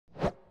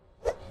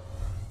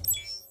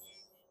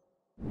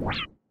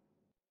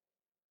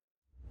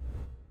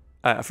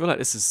I feel like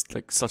this is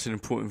like such an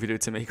important video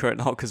to make right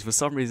now because for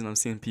some reason I'm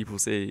seeing people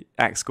say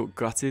Axe got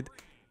gutted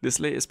this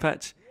latest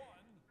patch,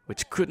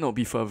 which could not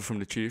be further from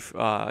the truth.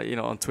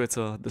 On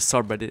Twitter, the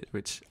subreddit,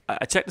 which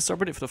I checked the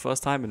subreddit for the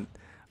first time in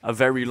a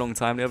very long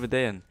time the other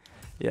day, and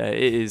yeah,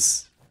 it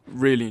is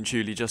really and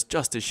truly just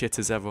as shit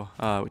as ever,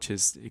 which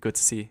is good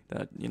to see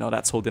that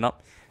that's holding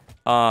up.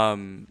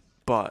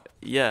 But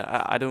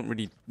yeah, I don't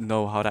really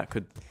know how that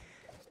could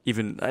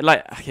even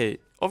okay.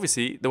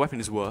 Obviously, the weapon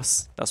is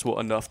worse. That's what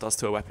a nerf does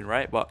to a weapon,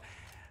 right? But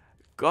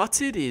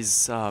gutted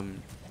is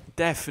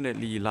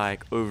definitely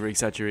like over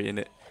exaggerating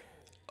it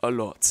a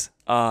lot.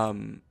 I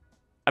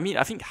mean,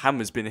 I think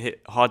Hammer's been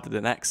hit harder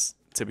than Axe,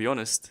 to be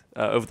honest,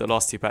 over the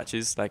last two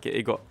patches. Like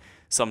it got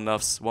some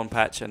nerfs one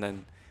patch, and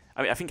then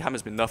I think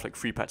Hammer's been nerfed like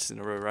 3 patches in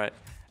a row, right?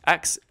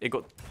 Axe, it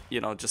got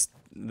just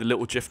the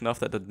little drift nerf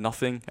that did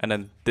nothing, and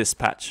then this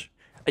patch,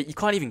 you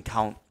can't even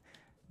count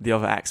the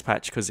other Axe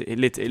patch because it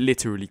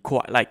literally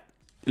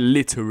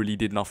literally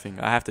did nothing.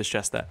 I have to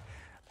stress that.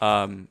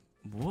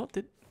 What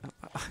did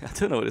I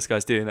don't know what this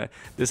guy's doing.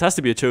 This has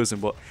to be a chosen,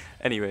 but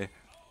anyway.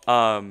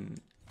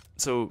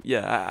 So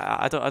yeah,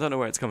 I don't know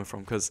where it's coming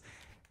from because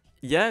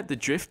yeah, the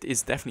drift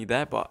is definitely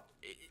there, but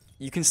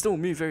you can still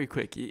move very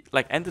quick.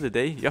 Like end of the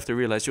day, you have to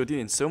realize you're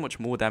doing so much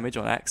more damage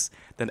on Axe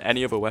than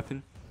any other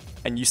weapon,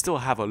 and you still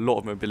have a lot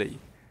of mobility.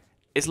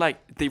 It's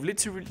like they've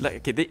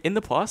literally in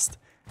the past,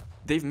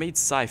 they've made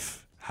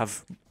Scythe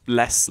have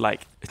less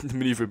like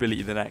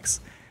maneuverability than Axe.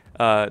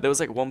 There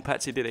was like one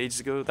patch they did ages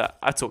ago that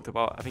I talked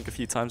about I think a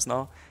few times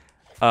now,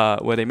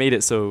 where they made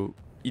it so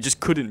you just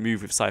couldn't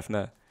move with Scythe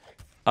there.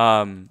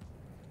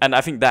 And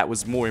I think that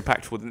was more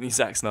impactful than these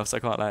Axe nerfs, I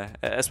can't lie.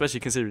 Especially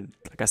considering,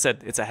 like I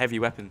said, it's a heavy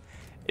weapon.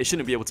 It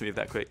shouldn't be able to move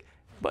that quick.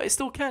 But it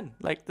still can.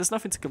 Like, there's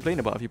nothing to complain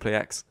about if you play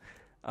Axe.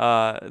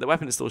 The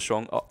weapon is still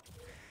strong. Oh,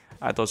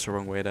 I dodged the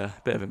wrong way there.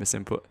 Bit of a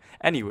misinput.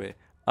 Anyway,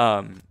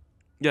 yeah,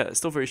 it's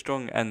still very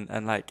strong.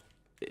 And like,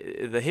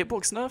 the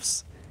hitbox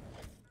nerfs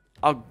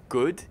are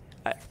good.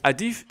 I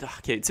do...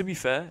 Okay, to be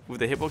fair, with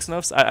the hitbox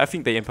nerfs, I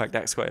think they impact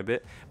Axe quite a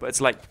bit. But it's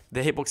like,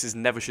 the hitboxes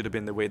never should have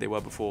been the way they were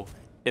before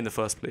in the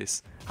first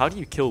place. How do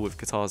you kill with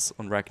katars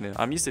on Ragnar?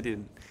 I'm used to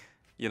doing,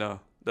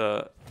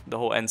 the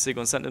whole end sig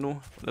on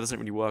Sentinel. That doesn't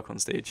really work on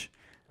stage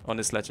on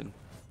this legend.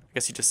 I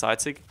guess you just side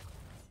sig.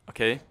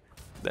 Okay.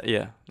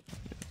 Yeah.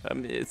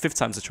 5th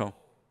time's a charm.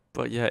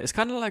 But yeah, it's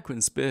kind of like when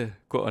Spear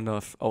got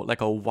enough,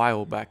 like a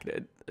while back.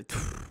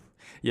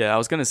 Yeah, I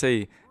was going to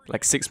say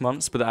like 6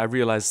 months, but I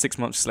realized 6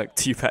 months is like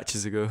 2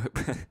 patches ago.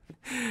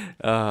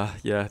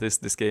 Yeah,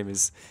 this game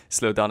is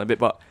slowed down a bit,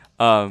 but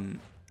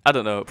I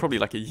don't know, probably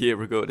like a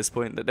year ago at this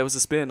point, that there was a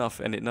Spear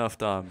nerf and it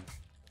nerfed,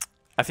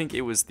 I think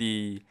it was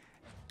the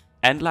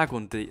end lag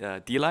on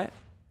the D-Light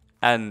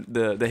and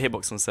the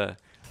hitbox on Ser,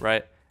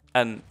 right?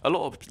 And a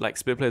lot of like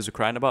Spear players were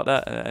crying about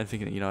that and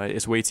thinking,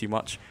 it's way too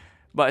much.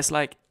 But it's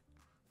like,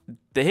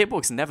 the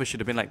hitbox never should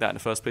have been like that in the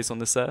first place on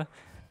the Ser.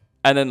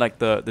 And then like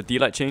the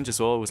D-Light change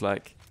as well was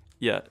like,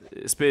 yeah,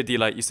 Spear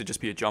D-Light used to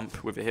just be a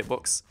jump with a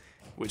hitbox,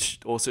 which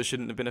also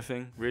shouldn't have been a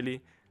thing,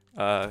 really.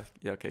 Yeah,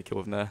 okay,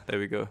 kill him there. There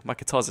we go. My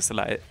katars are still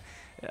at it.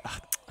 Yeah,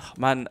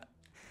 man,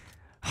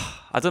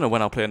 I don't know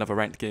when I'll play another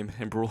ranked game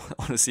in Brawl.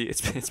 Honestly,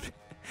 it's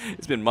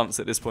been months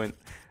at this point.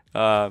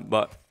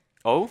 But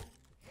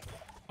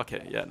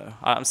okay, yeah, no,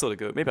 I'm still a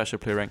goat. Maybe I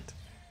should play ranked.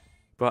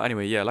 But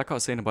anyway, yeah, like I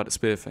was saying about the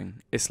Spear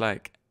thing, it's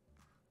like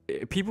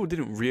people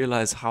didn't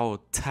realize how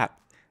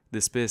tapped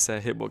the Spear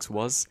set hitbox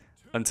was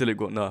until it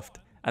got nerfed,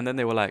 and then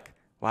they were like,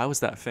 "Why was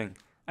that a thing?"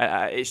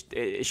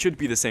 It should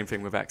be the same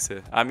thing with Axe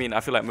here. I mean,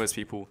 I feel like most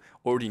people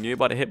already knew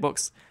about the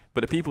hitbox,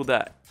 but the people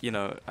that,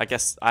 I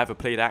guess either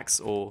played Axe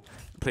or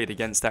played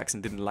against Axe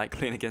and didn't like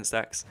playing against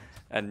Axe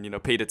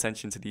and, paid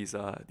attention to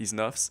these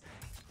nerfs,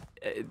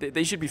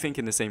 they should be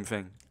thinking the same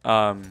thing.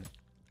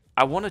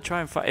 I want to try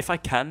and find, if I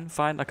can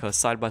find like a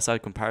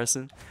side-by-side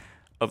comparison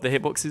of the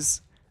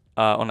hitboxes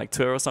on like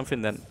Twitter or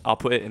something, then I'll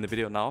put it in the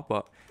video now,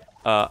 but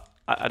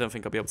I don't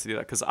think I'll be able to do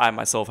that because I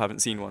myself haven't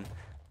seen one.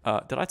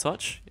 Did I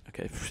touch?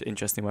 Okay,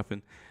 interesting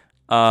weapon.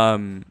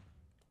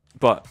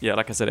 But yeah,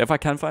 like I said, if I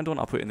can find one,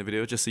 I'll put it in the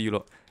video just so you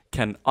lot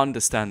can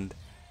understand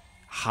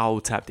how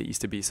tapped it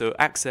used to be. So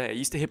Axe, it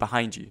used to hit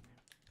behind you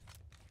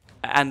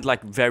and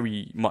like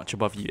very much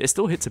above you. It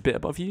still hits a bit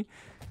above you,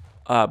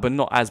 but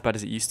not as bad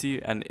as it used to,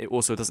 and it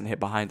also doesn't hit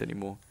behind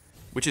anymore,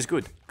 which is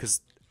good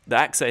because the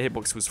Axe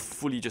hitbox was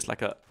fully just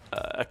like a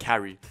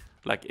carry.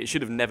 Like it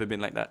should have never been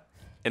like that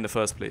in the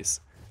first place.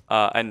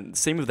 And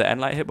same with the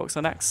N-Light hitbox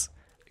on Axe.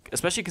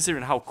 Especially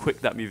considering how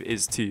quick that move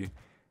is too.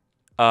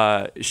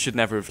 It should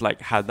never have like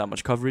had that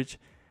much coverage.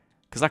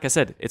 Because like I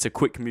said, it's a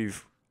quick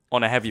move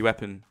on a heavy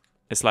weapon.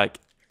 It's like,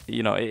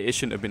 it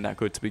shouldn't have been that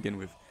good to begin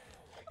with.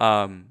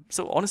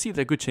 So honestly,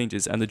 they're good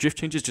changes. And the drift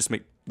changes just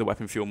make the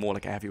weapon feel more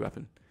like a heavy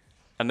weapon.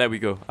 And there we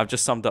go. I've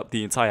just summed up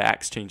the entire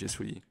Axe changes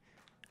for you.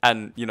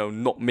 And,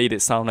 not made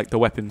it sound like the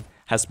weapon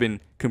has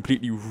been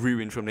completely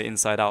ruined from the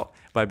inside out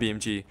by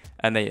BMG.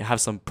 And they have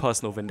some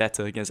personal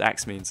vendetta against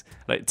Axe mains.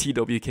 Like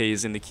TWK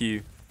is in the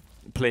queue,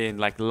 playing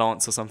like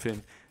Lance or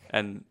something,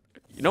 and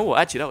you know what,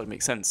 actually that would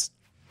make sense.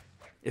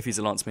 if he's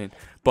a Lance main.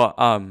 But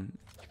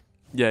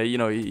yeah, you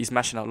know, he's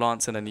mashing out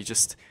Lance, and then he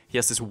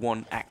has this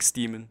one axe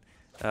demon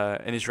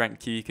in his rank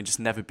key he can just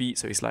never beat.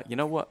 So he's like, you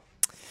know what?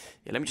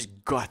 Yeah, let me just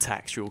gut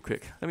axe real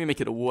quick. Let me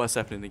make it the worst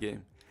weapon in the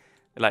game.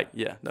 Like,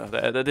 yeah, no,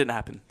 that didn't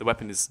happen. The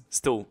weapon is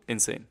still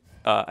insane,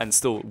 and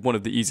still one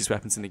of the easiest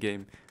weapons in the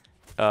game.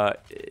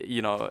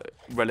 You know,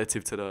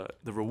 relative to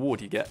the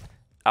reward you get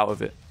out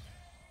of it.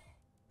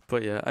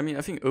 But yeah, I mean,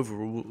 I think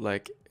overall,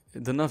 like,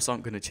 the nerfs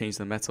aren't going to change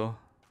the meta.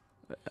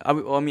 I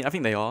mean, I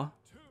think they are,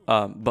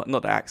 but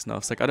not the axe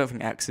nerfs. Like, I don't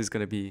think axe is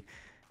going to be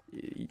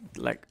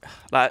like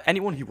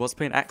anyone who was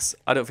playing axe.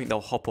 I don't think they'll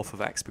hop off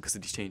of axe because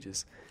of these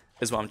changes.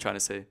 Is what I'm trying to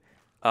say.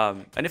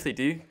 And if they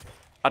do,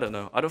 I don't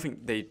know. I don't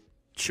think they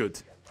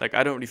should. Like,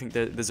 I don't really think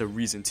there's a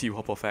reason to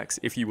hop off axe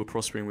if you were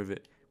prospering with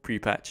it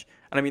pre-patch.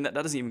 And I mean, that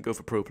doesn't even go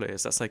for pro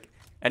players. That's like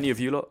any of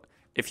you lot.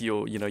 If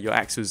your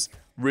axe was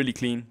really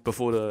clean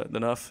before the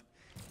nerf,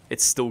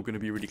 it's still going to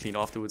be really clean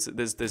afterwards.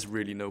 There's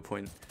really no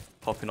point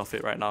hopping off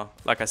it right now.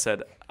 Like I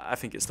said, I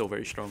think it's still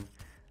very strong.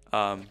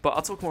 But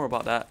I'll talk more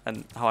about that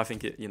and how I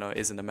think it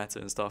is in the meta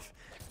and stuff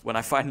when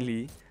I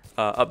finally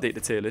update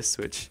the tier list,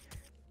 which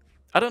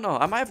I don't know.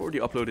 I might have already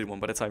uploaded one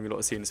by the time you lot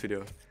are seeing this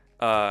video.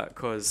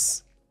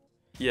 Because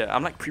yeah,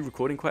 I'm like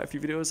pre-recording quite a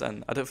few videos,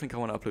 and I don't think I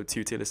want to upload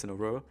 2 tier lists in a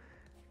row.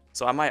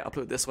 So I might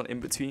upload this one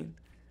in between.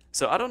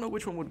 So I don't know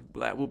which one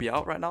will be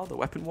out right now, the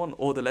weapon one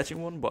or the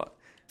legend one, but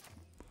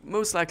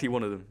most likely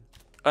one of them.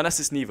 Unless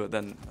it's neither,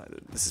 then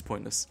this is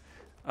pointless.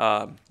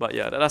 But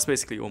yeah, that's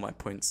basically all my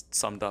points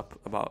summed up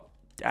about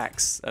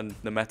axe and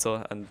the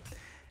meta and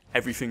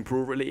everything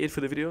brawl related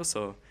for the video.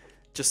 So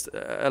just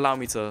allow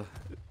me to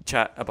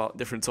chat about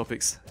different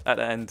topics at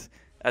the end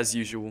as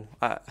usual.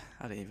 I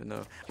don't even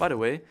know. By the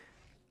way,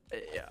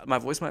 my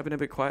voice might have been a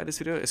bit quiet this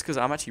video. It's because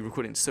I'm actually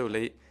recording so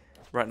late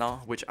right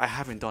now, which I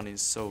haven't done in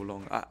so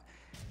long.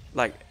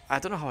 I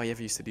don't know how I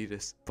ever used to do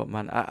this, but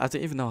man, I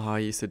don't even know how I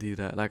used to do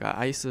that. Like,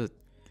 I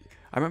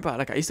remember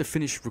like I used to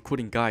finish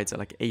recording guides at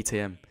like 8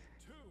 AM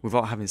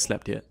without having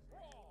slept yet.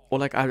 Or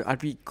like I'd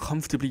be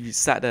comfortably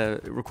sat there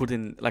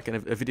recording like a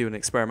video, an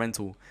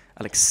experimental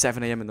at like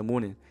 7 AM in the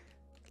morning.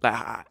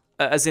 Like,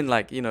 as in,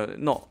 like, you know,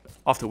 not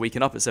after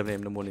waking up at 7 AM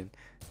in the morning,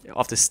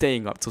 after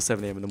staying up till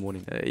 7 AM in the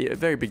morning. A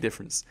very big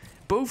difference.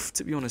 Both,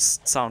 to be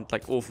honest, sound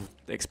like awful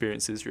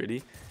experiences,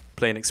 really,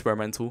 playing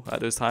experimental at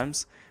those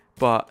times.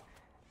 But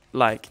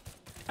like,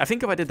 I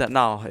think if I did that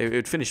now, it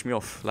would finish me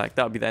off. Like,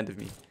 that would be the end of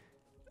me.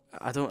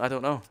 I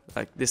don't know.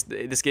 Like,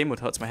 this game would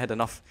hurt my head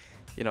enough,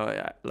 you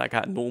know, like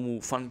at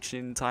normal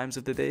functioning times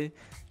of the day.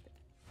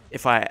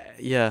 If I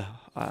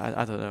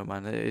don't know,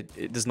 man.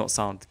 It does not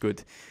sound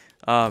good.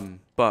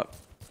 But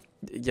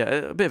yeah,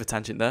 a bit of a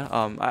tangent there.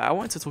 I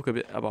wanted to talk a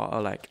bit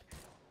about like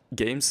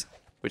games,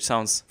 which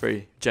sounds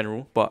very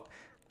general, but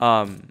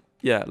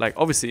yeah, like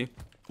obviously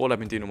all I've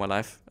been doing in my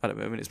life at the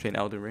moment is playing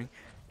Elden Ring,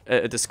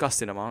 a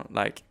disgusting amount.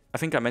 Like, I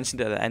think I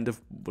mentioned it at the end of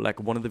like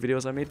one of the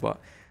videos I made, but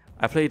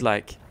I played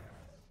like,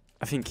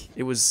 I think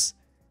it was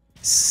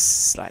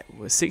like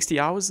 60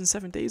 hours in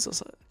 7 days or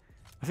so.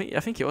 I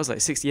think it was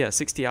like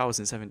 60 hours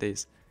in 7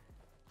 days,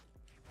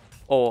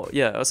 or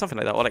yeah, or something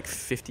like that, or like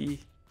 50.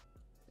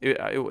 It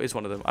is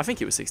one of them. I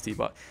think it was 60,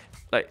 but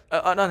like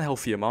an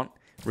unhealthy amount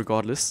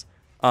regardless.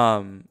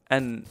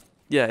 And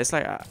yeah, it's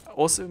like I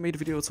also made a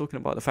video talking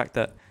about the fact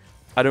that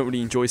I don't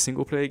really enjoy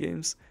single player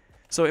games.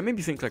 So it made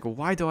me think, like,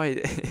 why do I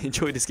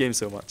enjoy this game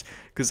so much?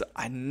 Because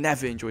I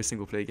never enjoy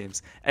single player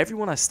games. Every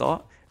one I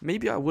start,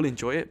 maybe I will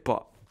enjoy it,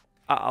 but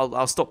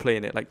I'll stop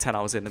playing it like 10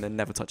 hours in and then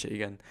never touch it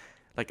again.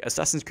 Like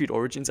Assassin's Creed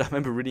Origins, I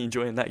remember really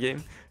enjoying that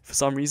game for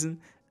some reason,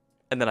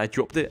 and then I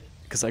dropped it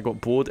because I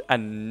got bored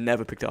and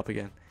never picked it up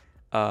again.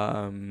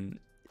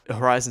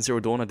 Horizon Zero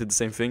Dawn, I did the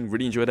same thing,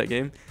 really enjoyed that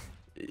game,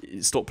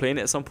 stopped playing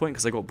it at some point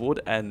because I got bored,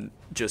 and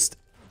just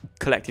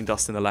collecting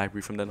dust in the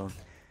library from then on.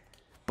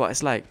 But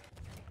it's like,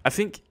 I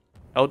think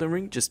Elden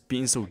Ring just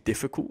being so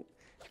difficult,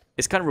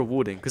 it's kind of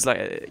rewarding, because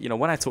like, you know,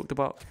 when I talked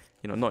about,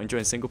 you know, not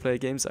enjoying single player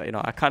games, you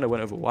know, I kind of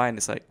went over why, and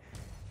it's like,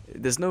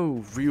 there's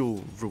no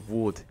real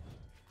reward,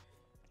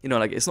 you know,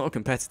 like, it's not a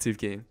competitive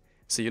game,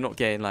 so you're not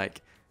getting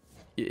like,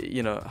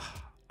 you know,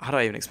 how do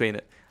I even explain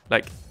it?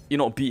 Like, you're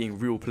not beating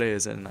real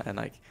players, and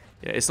like,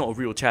 yeah, it's not a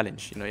real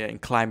challenge, you know,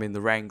 and climbing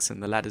the ranks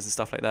and the ladders and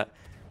stuff like that.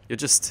 You're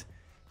just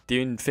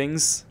doing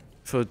things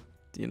for,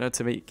 you know,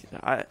 to make,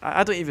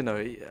 I don't even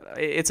know,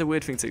 it's a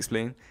weird thing to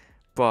explain,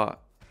 but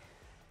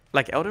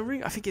like Elden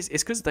Ring, I think it's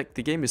because like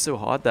the game is so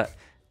hard that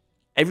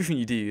everything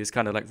you do is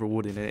kind of like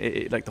rewarding,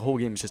 and like the whole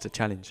game is just a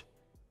challenge.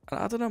 And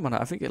I don't know, man,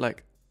 I think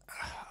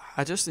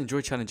I just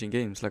enjoy challenging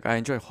games. Like, I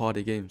enjoy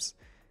harder games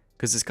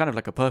because there's kind of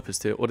like a purpose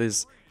to it, or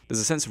there's a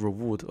sense of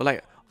reward. Or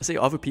like, say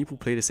other people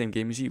play the same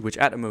game as you, which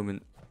at the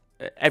moment,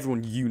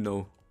 everyone you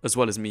know, as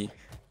well as me,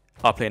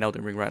 are playing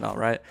Elden Ring right now,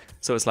 right?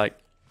 So it's like,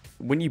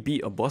 when you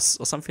beat a boss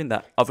or something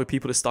that other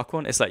people are stuck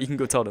on, it's like, you can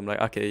go tell them,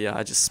 like, okay, yeah,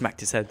 I just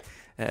smacked his head.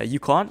 You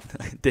can't?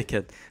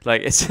 Dickhead.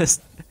 Like, it's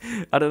just,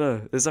 I don't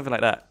know, there's something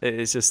like that.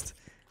 It's just,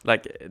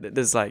 like,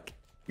 there's like,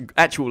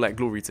 actual like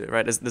glory to it,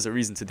 right? There's a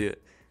reason to do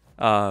it.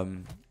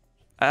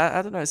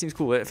 I don't know, it seems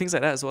cool. Things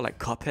like that as well, like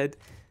Cuphead.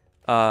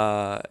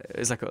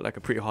 It's like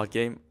a pretty hard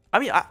game. I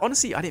mean,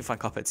 honestly, I didn't find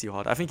Cuphead too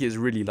hard. I think it's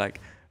really like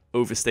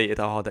overstated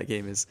how hard that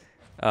game is.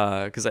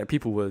 Because like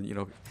people were, you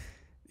know,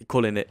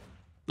 calling it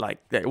like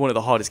one of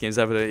the hardest games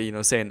ever. You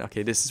know, saying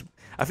okay, this is.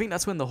 I think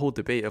that's when the whole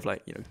debate of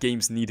like, you know,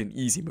 games need an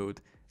easy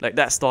mode, like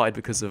that started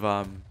because of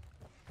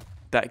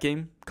that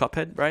game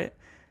Cuphead, right?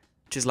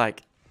 Which is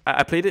like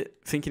I played it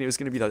thinking it was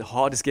gonna be the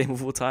hardest game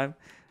of all time,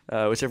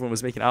 which everyone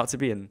was making it out to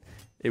be, and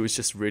it was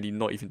just really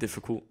not even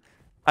difficult.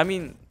 I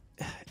mean,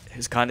 it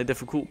was kind of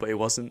difficult, but it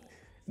wasn't.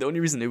 The only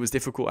reason it was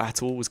difficult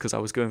at all was because I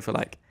was going for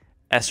like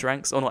S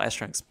ranks, or not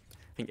S ranks,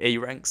 I think A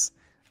ranks.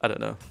 I don't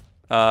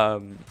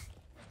know.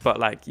 But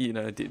like, you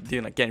know,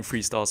 doing like getting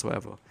 3 stars or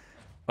whatever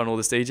on all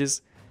the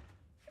stages,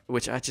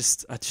 which I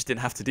just didn't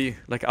have to do.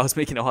 Like I was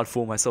making it hard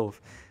for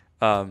myself.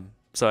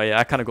 So yeah,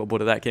 I kind of got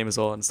bored of that game as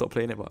well and stopped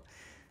playing it. But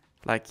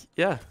like,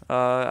 yeah,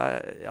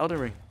 Elden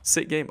Ring,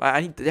 sick game.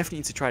 I definitely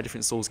need to try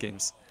different Souls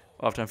games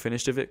after I'm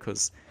finished with it,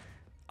 because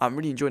I'm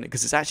really enjoying it,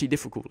 because it's actually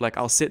difficult. Like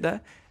I'll sit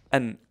there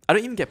and I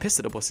don't even get pissed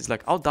at the bosses.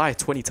 Like I'll die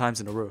 20 times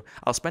in a row.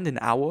 I'll spend an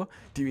hour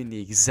doing the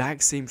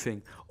exact same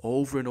thing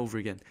over and over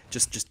again,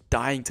 just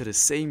dying to the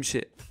same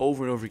shit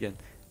over and over again,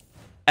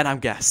 and I'm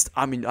gassed.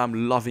 I mean,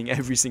 I'm loving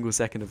every single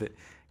second of it,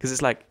 because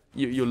it's like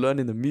you're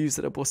learning the moves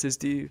that the bosses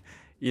do.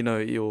 You know,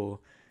 you're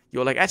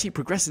like actually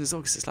progressing as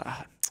well, because it's like,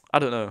 I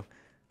don't know,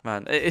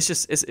 man. It's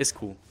just it's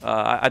cool.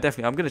 I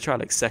definitely, I'm gonna try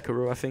like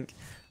Sekiro, I think,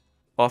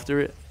 after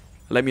it.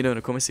 Let me know in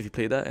the comments if you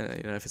play that, and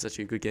you know, if it's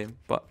actually a good game.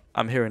 But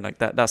I'm hearing like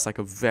that's like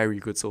a very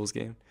good Souls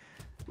game,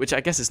 which I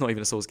guess it's not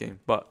even a Souls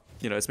game, but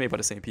you know, it's made by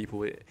the same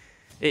people. It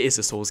is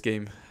a Souls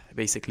game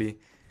basically.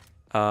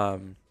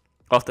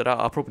 After that,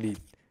 I'll probably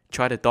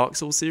try the Dark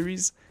Souls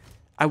series.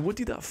 I would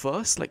do that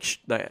first, like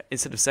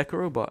instead of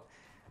Sekiro, but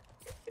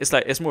it's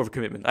like, it's more of a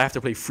commitment. I have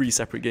to play 3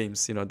 separate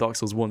games, you know, Dark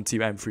Souls 1,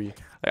 2, and 3. Like,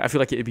 I feel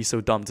like it'd be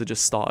so dumb to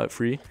just start at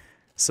 3.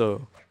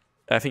 So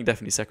I think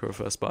definitely Sekiro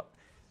first. But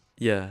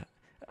yeah,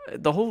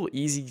 the whole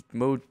easy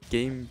mode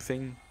game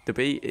thing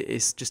debate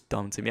is just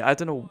dumb to me. I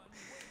don't know,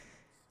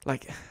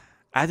 like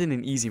adding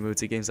an easy mode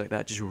to games like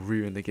that just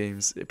ruin the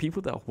games.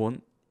 People that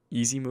want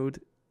easy mode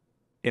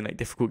in like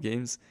difficult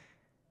games,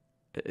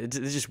 it's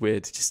just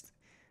weird. Just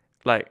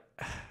like,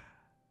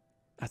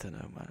 I don't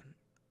know, man.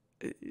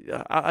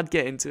 I'd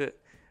get into it,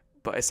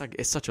 but it's like,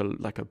 it's such a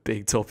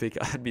big topic.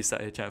 I'd be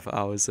sat here chatting for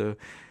hours. So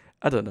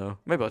I don't know.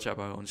 Maybe I'll chat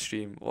about it on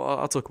stream. Well,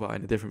 I'll talk about it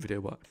in a different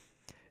video. But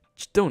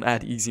just don't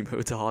add easy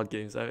mode to hard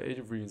games.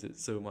 It ruins it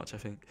so much, I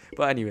think.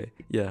 But anyway,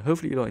 yeah.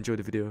 Hopefully you all enjoyed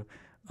the video.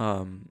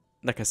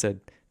 Like I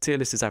said, tier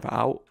list is either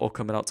out or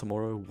coming out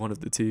tomorrow. One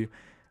of the two.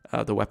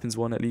 The weapons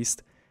one at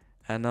least.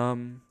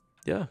 And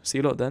yeah. See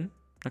you lot then.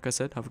 Like I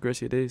said, have a great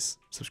rest of your days.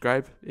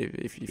 Subscribe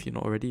if you're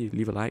not already.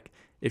 Leave a like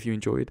if you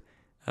enjoyed.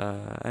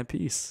 And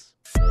peace.